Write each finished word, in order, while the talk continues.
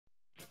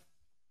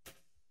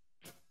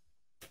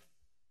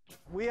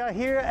We are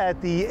here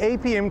at the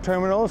APM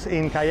terminals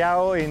in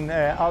Callao,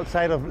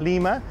 outside of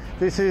Lima.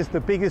 This is the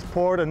biggest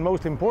port and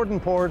most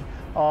important port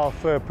of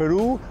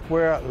Peru,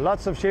 where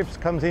lots of ships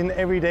comes in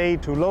every day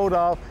to load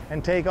off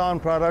and take on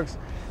products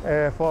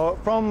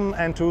from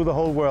and to the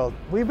whole world.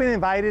 We've been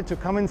invited to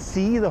come and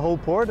see the whole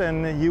port,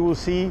 and you will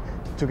see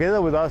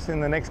together with us in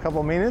the next couple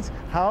of minutes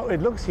how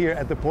it looks here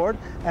at the port.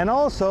 And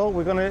also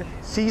we're going to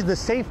see the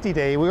safety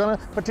day. We're going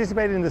to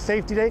participate in the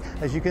safety day.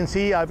 As you can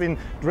see, I've been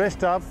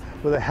dressed up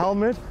with a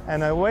helmet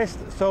and a vest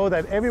so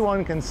that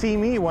everyone can see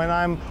me when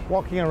I'm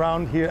walking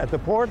around here at the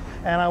port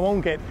and I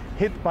won't get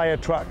hit by a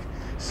truck.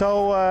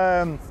 So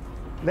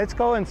let's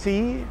go and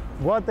see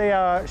what they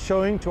are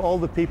showing to all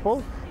the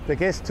people. The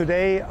guests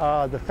today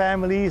are the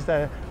families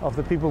of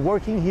the people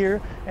working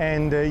here,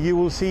 and you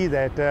will see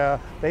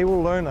that they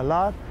will learn a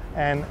lot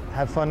and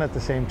have fun at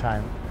the same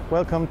time.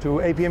 Welcome to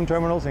APM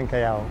Terminals in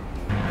Callao.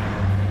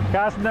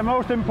 Carsten, the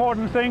most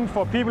important thing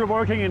for people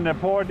working in the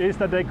port is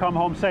that they come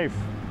home safe.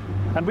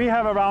 And we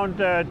have around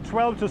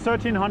 12 to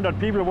 1,300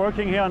 people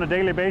working here on a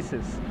daily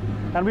basis.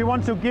 And we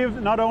want to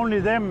give not only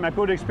them a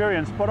good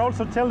experience, but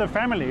also tell the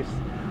families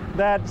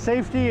that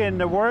safety in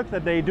the work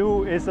that they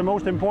do is the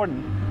most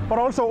important. But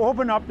also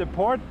open up the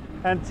port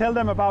and tell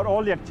them about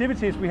all the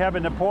activities we have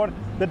in the port,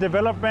 the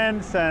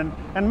developments, and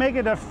make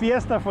it a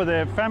fiesta for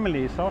the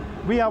families. So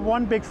we are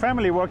one big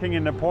family working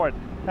in the port,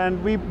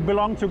 and we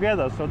belong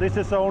together. So this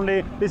is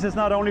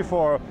not only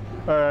for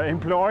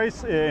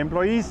employees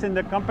in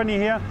the company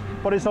here,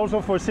 but it's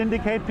also for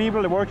syndicate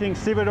people, the working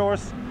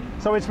stevedores.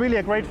 So it's really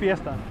a great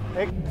fiesta.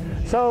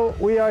 So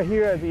we are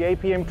here at the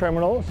APM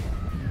terminals.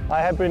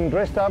 I have been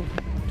dressed up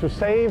to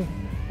save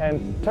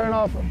and turn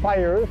off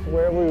fires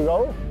wherever we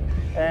go.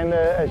 And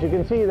as you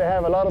can see, they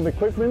have a lot of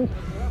equipment,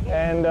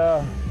 and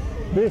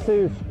this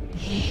is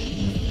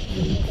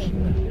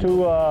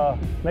to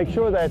make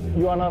sure that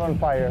you are not on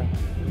fire.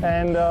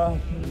 And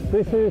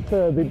this is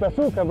the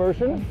bazooka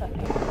version.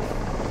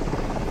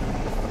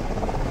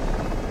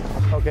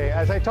 Okay,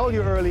 as I told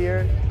you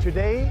earlier,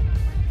 today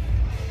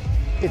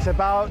it's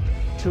about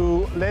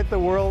to let the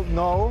world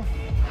know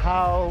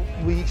how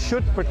we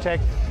should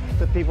protect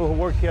the people who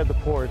work here at the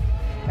port,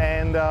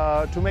 and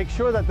to make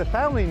sure that the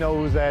family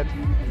knows that,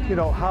 you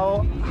know,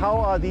 how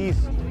are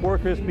these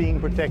workers being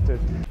protected.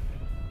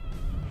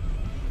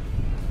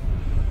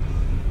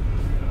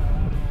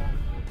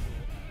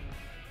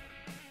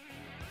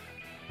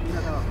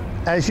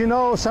 As you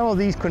know, some of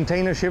these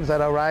container ships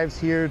that arrives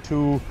here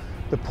to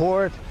the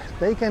port,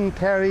 they can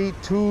carry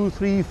 2,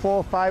 3,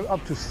 4, 5,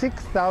 up to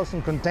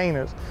 6,000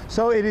 containers.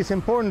 So it is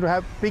important to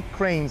have big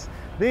cranes.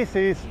 This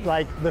is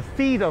like the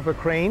feet of a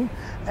crane,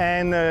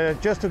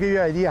 and just to give you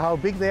an idea how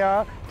big they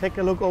are, take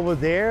a look over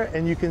there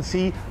and you can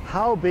see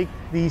how big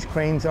these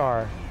cranes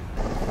are.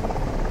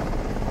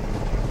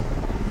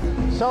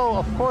 So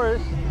of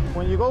course,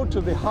 when you go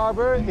to the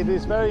harbor, it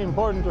is very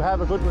important to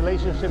have a good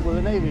relationship with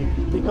the Navy,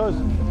 because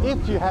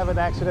if you have an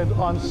accident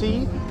on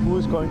sea, who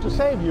is going to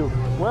save you?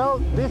 Well,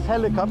 this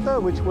helicopter,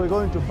 which we're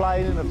going to fly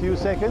in a few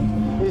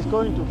seconds, is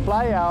going to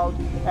fly out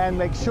and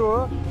make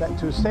sure that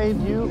to save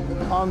you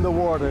on the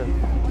water.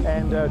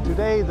 And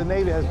today the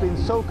Navy has been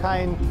so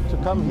kind to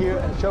come here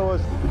and show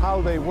us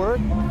how they work.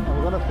 And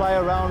we're going to fly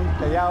around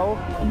Callao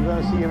and you're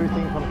going to see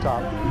everything from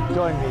top.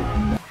 Join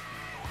me.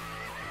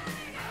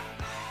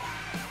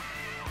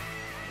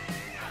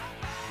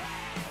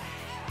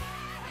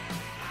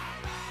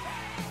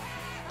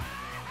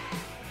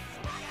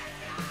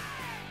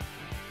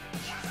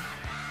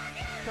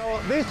 So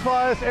this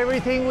was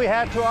everything we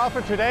had to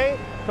offer today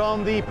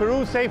from the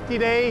Peru Safety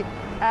Day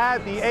at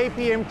the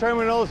APM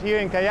terminals here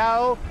in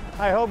Callao.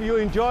 I hope you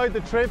enjoyed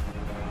the trip.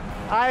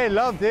 I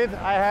loved it.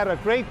 I had a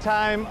great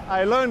time.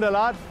 I learned a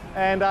lot,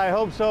 and I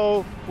hope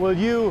so will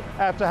you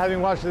after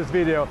having watched this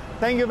video.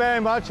 Thank you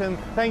very much, and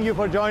thank you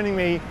for joining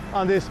me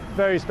on this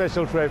very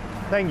special trip.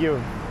 Thank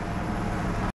you.